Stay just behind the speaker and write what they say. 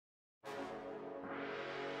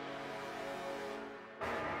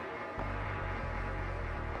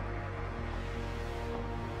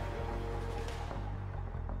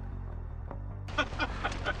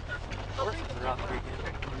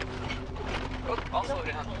slow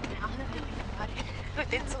down.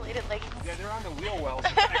 With insulated leggings. Yeah, they're on the wheel wells.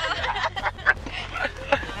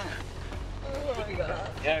 Oh my god.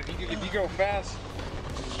 Yeah, if you go fast,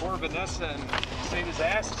 poor Vanessa and Sata's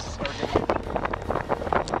asses are gonna.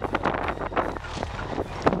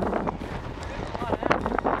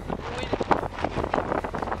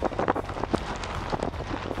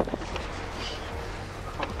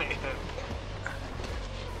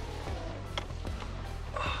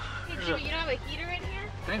 You don't have a heater in here?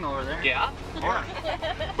 Thing over there. Yeah.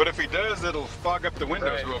 But if he does, it'll fog up the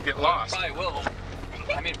windows. Right. We'll get lost. Probably will.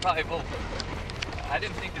 I mean, probably will. I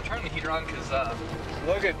didn't think to turn the heater on because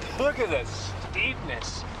Look at the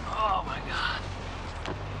steepness. oh my god.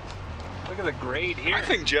 Look at the grade here. I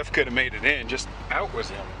think Jeff could have made it in. Just out was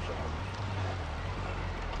him.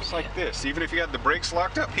 Just like this. Even if he had the brakes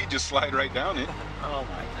locked up, he'd just slide right down it. Oh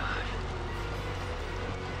my god.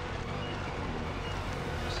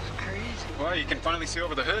 This is crazy. Well, you can finally see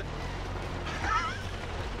over the hood.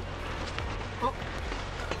 Oh.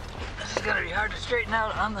 This is gonna be hard to straighten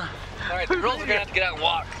out on the. Alright, the girls are gonna have to get out and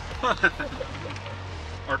walk.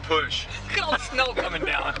 Or push. Look at all the snow coming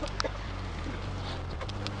down.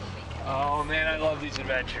 Oh man, I love these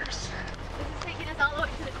adventures. This is taking us all the way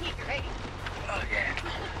to the peak, right? Okay.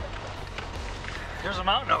 There's a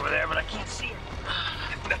mountain over there, but I can't see it.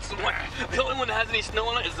 That's the one. The only one that has any snow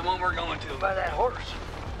on it is the one we're going to. By that horse.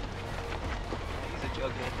 He's a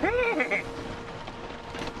jughead.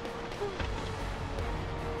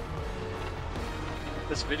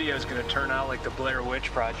 This video is going to turn out like the Blair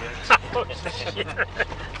Witch Project.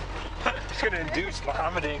 It's going to induce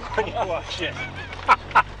vomiting when you watch it.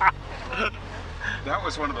 That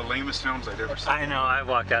was one of the lamest films I'd ever seen. I know, I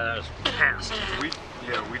walked out, I was pissed. We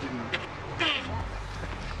didn't.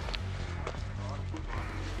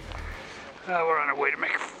 We're on our way to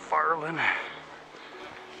McFarland.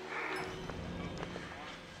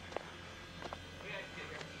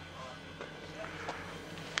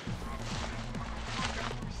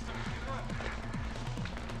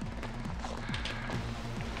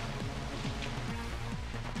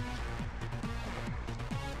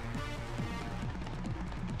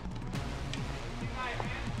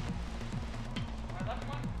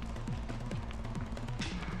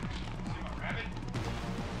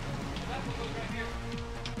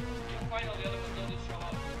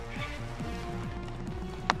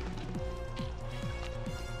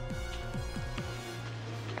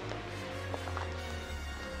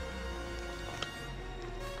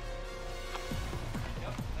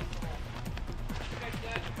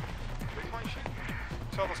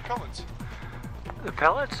 All those pellets. The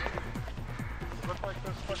pellets? Look like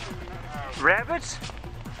those fucking Rabbits?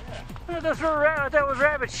 Yeah. Those were that was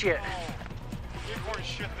rabbit shit. Bighorn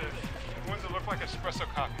shit, the ones that look like espresso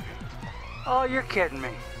coffee beans. Oh, you're kidding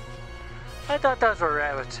me. I thought those were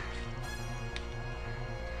rabbits.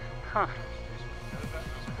 Huh.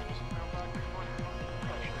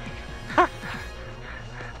 Hey,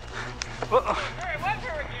 what's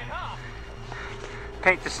her again, huh?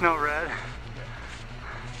 Paint the snow red.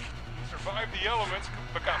 Survived the elements,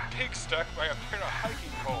 but got pig stuck by a pair of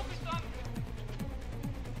hiking poles.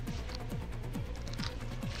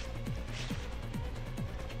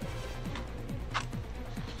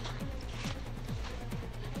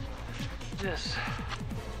 This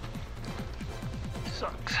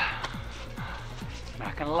sucks.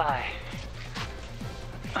 Not gonna lie.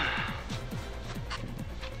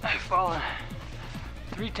 I've fallen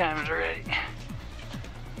 3 times already.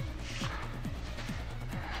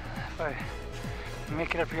 If I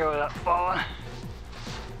make it up here without falling,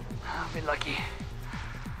 I'll be lucky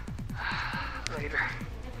later.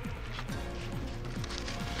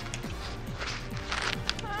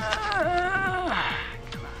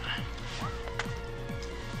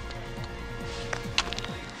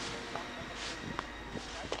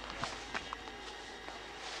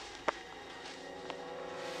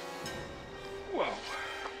 Whoa.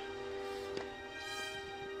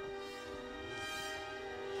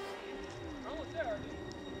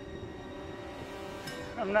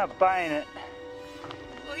 I'm not buying it.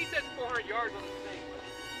 Well, he says 400 yards on the thing, but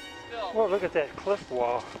still. Whoa, look at that cliff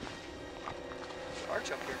wall.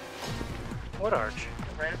 Arch up here. What arch?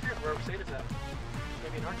 Right up here, where Sata's at.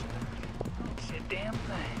 Maybe an arch in there. See a damn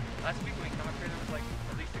thing. Last week when we come up here, there was like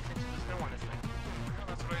at least 6 inches of snow on this thing. Yeah,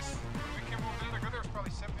 that's what when we came over there was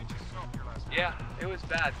probably 7 inches of snow here last week. Yeah, it was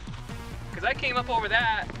bad. Because I came up over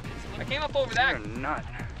that. I came up over that. You're a nut.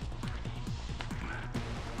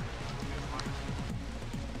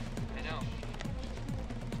 I know.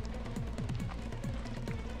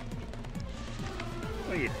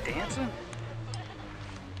 What, are you dancing?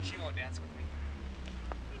 She won't dance with me.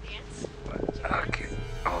 You dance? Okay.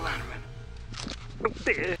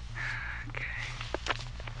 Okay.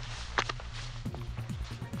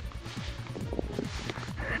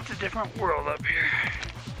 It's a different world up here.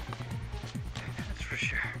 That's for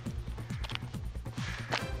sure.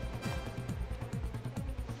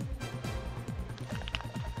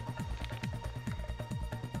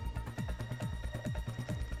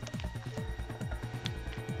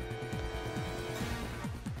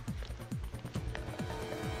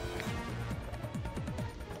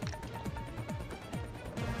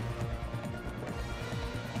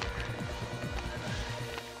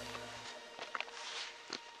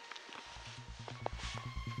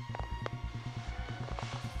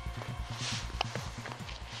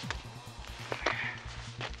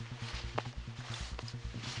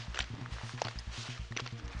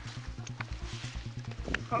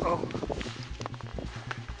 Uh-oh.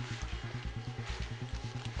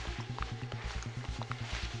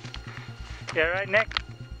 Yeah, right, Nick?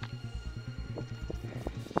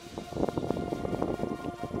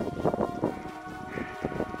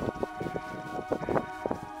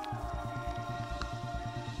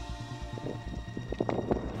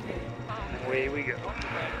 Away we go.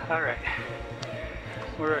 All right.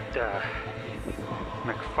 We're at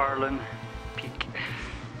McFarland Peak.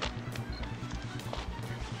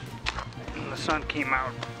 And the sun came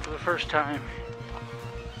out for the first time.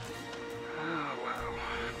 Oh, wow.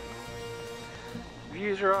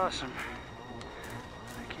 Views are awesome.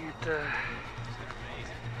 I can't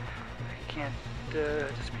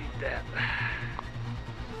dispute that.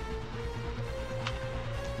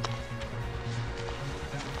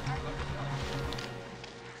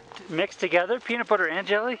 Mixed together, peanut butter and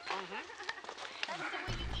jelly? That's the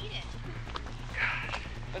way you eat it.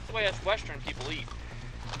 That's the way us Western people eat.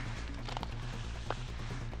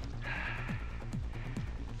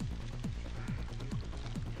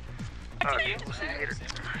 Okay, we'll see you later.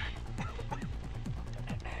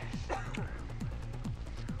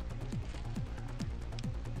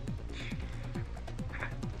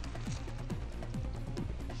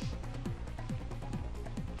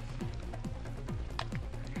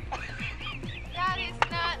 That is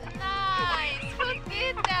not nice. Who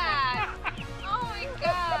did that? Oh my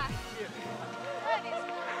gosh. That is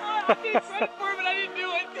not I did right for it, but I didn't do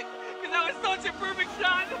it because that was such a perfect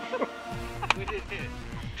shot. We did hit.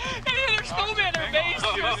 And the other snowman their base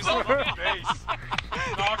too. So Base.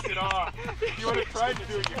 Knocks it off. You would have tried to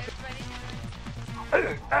do it.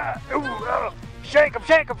 Shake him,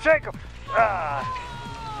 shake him, shake him!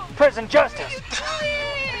 Prison justice!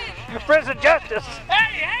 Prison justice!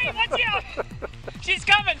 Hey, watch out! She's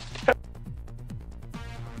coming!